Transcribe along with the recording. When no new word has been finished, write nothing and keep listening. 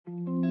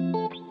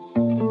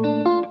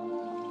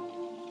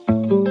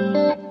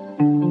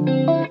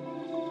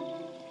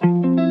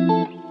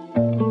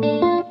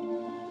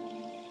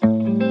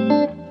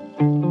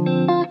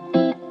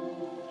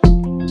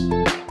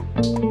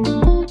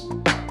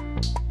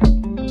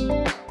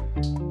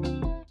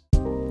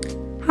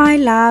my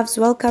loves,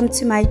 welcome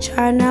to my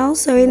channel.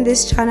 So in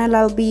this channel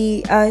I'll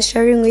be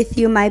sharing with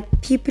you my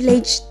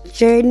pupillage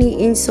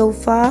journey in so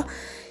far.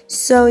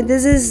 So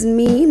this is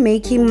me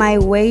making my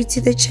way to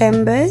the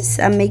chambers.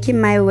 I'm making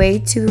my way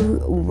to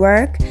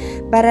work,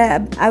 but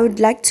I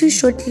would like to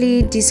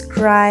shortly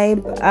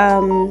describe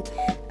outline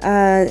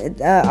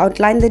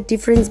the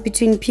difference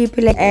between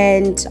pupillage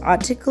and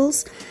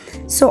articles.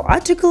 So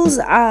articles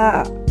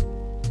are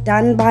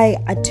done by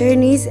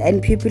attorneys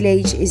and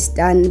pupillage is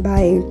done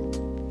by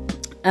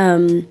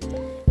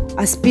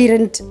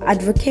aspirant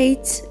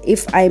advocates,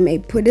 if I may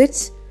put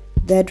it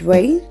that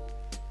way.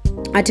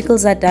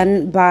 Articles are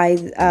done by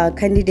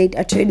candidate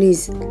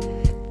attorneys,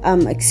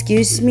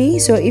 excuse me.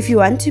 So if you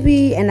want to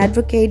be an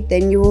advocate,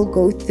 then you will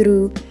go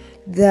through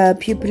the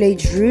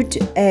pupillage route,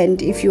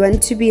 and if you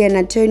want to be an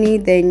attorney,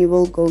 then you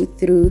will go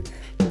through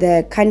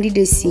the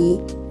candidacy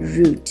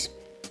route.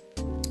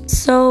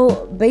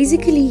 So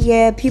basically,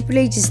 yeah,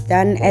 pupillage is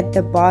done at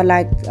the bar,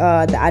 like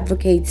the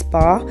advocate's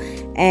bar,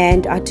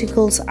 and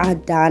articles are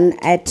done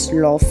at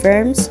law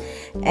firms.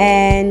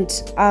 And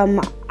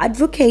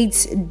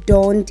advocates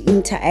don't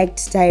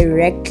interact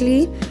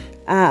directly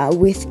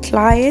with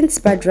clients,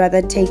 but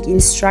rather take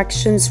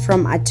instructions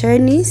from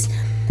attorneys.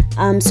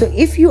 So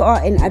if you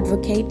are an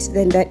advocate,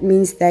 then that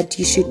means that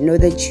you should know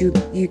that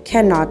you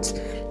cannot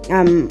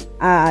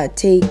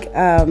take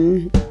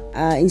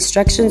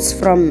instructions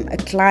from a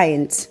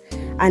client,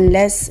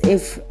 unless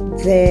if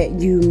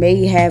you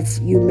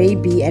may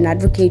be an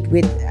advocate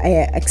with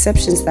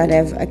exceptions that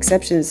have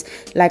exceptions,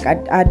 like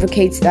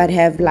advocates that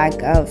have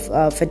like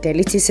a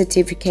fidelity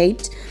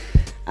certificate.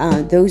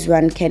 Those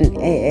ones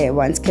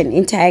can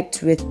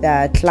interact with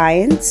the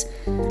clients.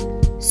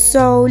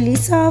 So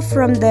Lisa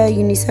from the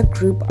UNISA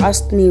group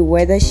asked me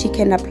whether she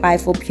can apply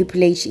for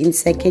pupillage in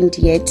second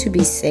year to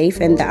be safe,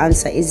 and the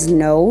answer is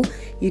no.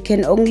 You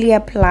can only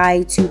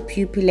apply to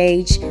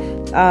pupillage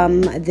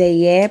the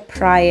year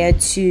prior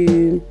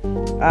to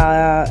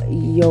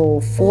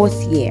your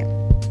fourth year.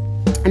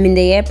 I mean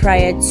the year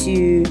prior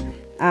to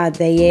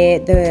the year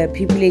the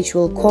pupillage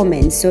will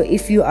commence. So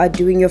if you are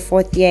doing your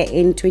fourth year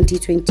in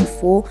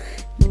 2024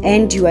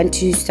 and you want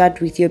to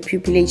start with your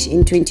pupillage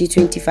in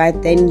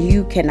 2025, then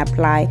you can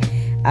apply.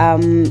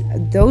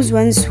 Those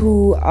ones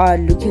who are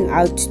looking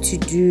out to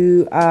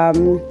do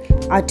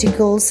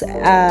articles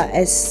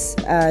as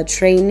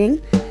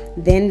training,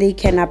 then they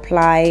can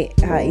apply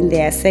in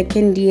their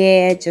second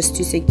year just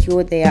to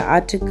secure their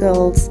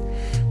articles.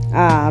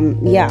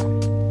 Yeah,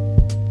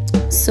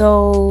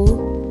 so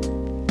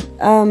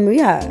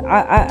yeah,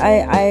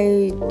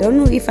 I don't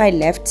know if I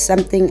left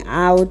something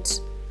out,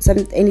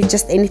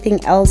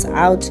 anything else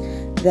out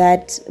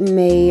that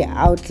may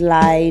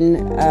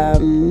outline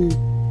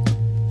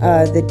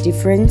the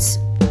difference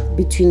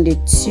between the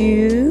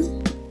two.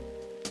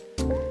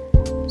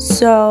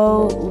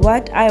 So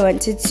what I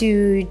wanted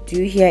to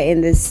do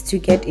here to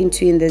get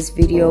into in this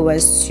video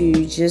was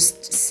to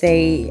just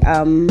say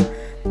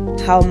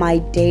how my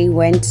day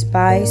went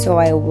by. So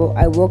I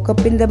woke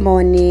up in the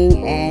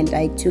morning and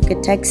I took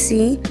a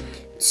taxi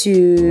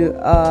to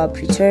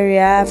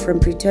Pretoria. From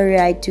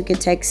Pretoria I took a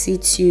taxi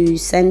to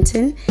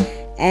Sandton,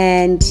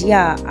 and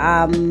yeah,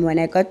 when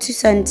I got to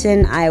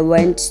Sandton I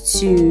went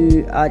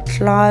to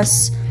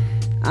class.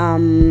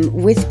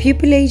 With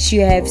pupillage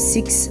you have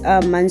 6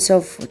 months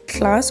of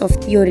class of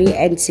theory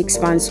and 6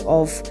 months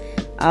of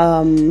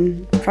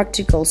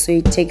practical, so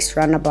it takes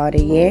around about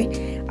a year.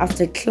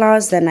 After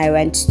class, then I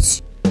went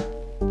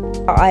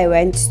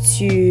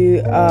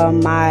to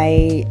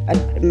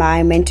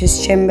my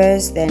mentor's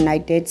chambers. Then I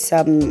did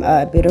some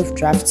bit of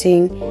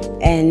drafting,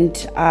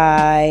 and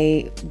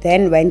I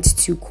then went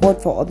to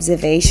court for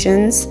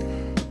observations.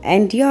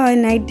 And yeah,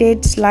 and I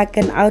did like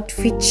an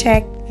outfit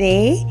check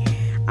there.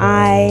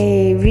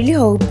 I really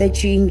hope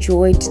that you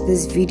enjoyed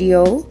this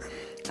video,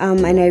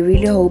 and I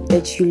really hope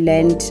that you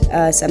learned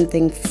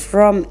something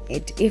from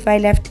it. If I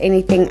left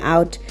anything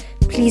out,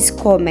 please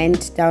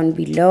comment down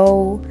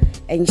below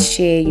and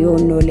share your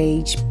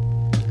knowledge.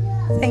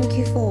 Thank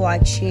you for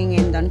watching,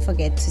 and don't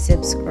forget to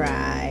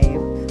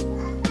subscribe.